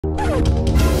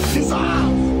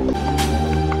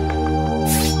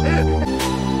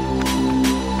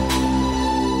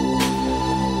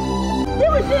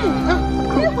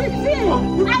Live with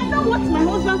him. I know what my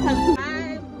husband can do.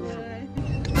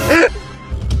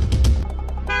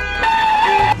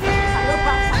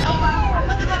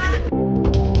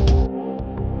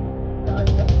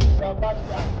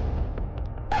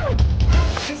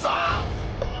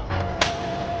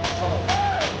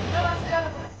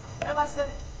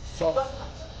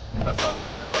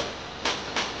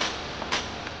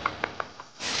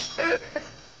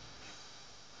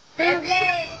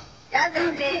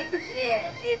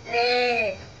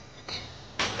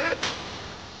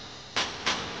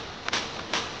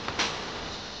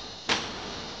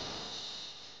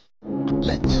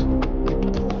 Let's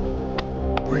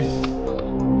breathe.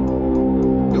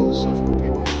 Don't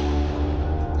suffocate.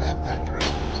 Let that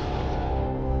rest.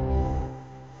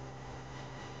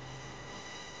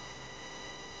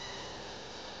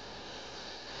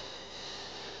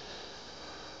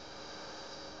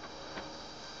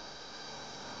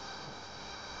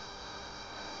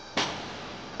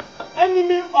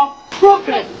 Enemy of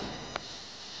progress.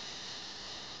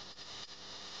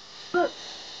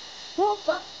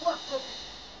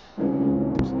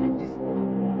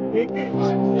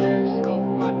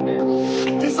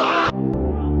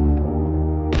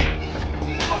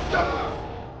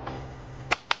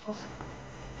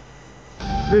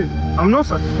 Hey, I'm not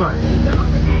satisfied.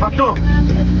 At all.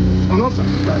 I'm not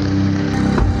satisfied.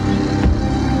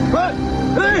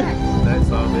 Hey! Let's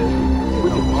have it.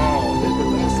 Come on, baby,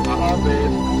 let's have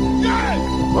it.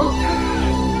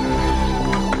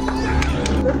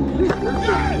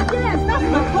 Yes, that's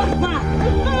my husband.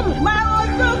 My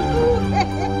husband.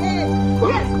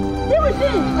 Yes, live with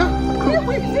him. Live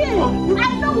with him. I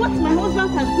know what my husband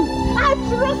can do. I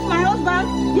trust my husband.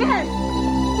 Yes.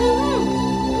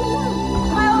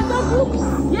 My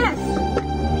husband. Yes.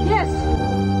 Yes.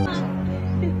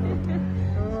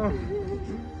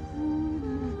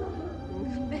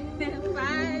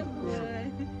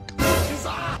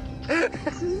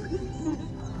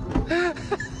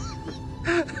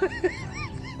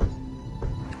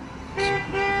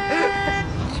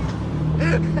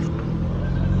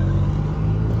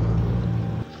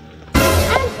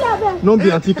 No,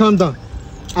 be auntie, calm down.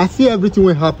 I see everything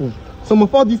will happen. Some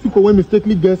of all these people will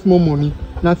mistakenly get more money,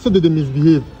 not so that they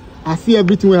misbehave. I see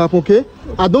everything will happen, okay?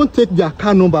 I don't take their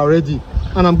car number already,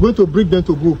 and I'm going to bring them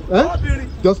to book. Eh?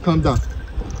 Just calm down.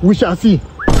 We shall see.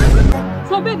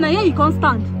 So babe, now here you can't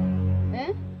stand.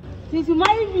 Eh? Since you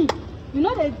married me, you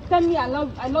know they tell me I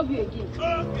love you again.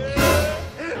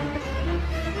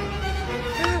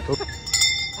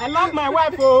 I love my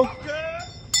wife, oh.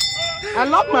 I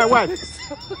love my wife.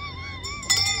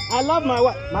 I love my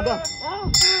wife, madam.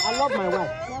 I love my wife.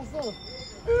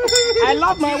 I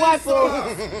love my wife, oh.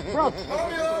 Bro,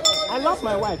 I love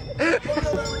my wife.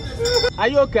 Are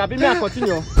you okay? I'll be me.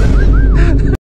 Continue.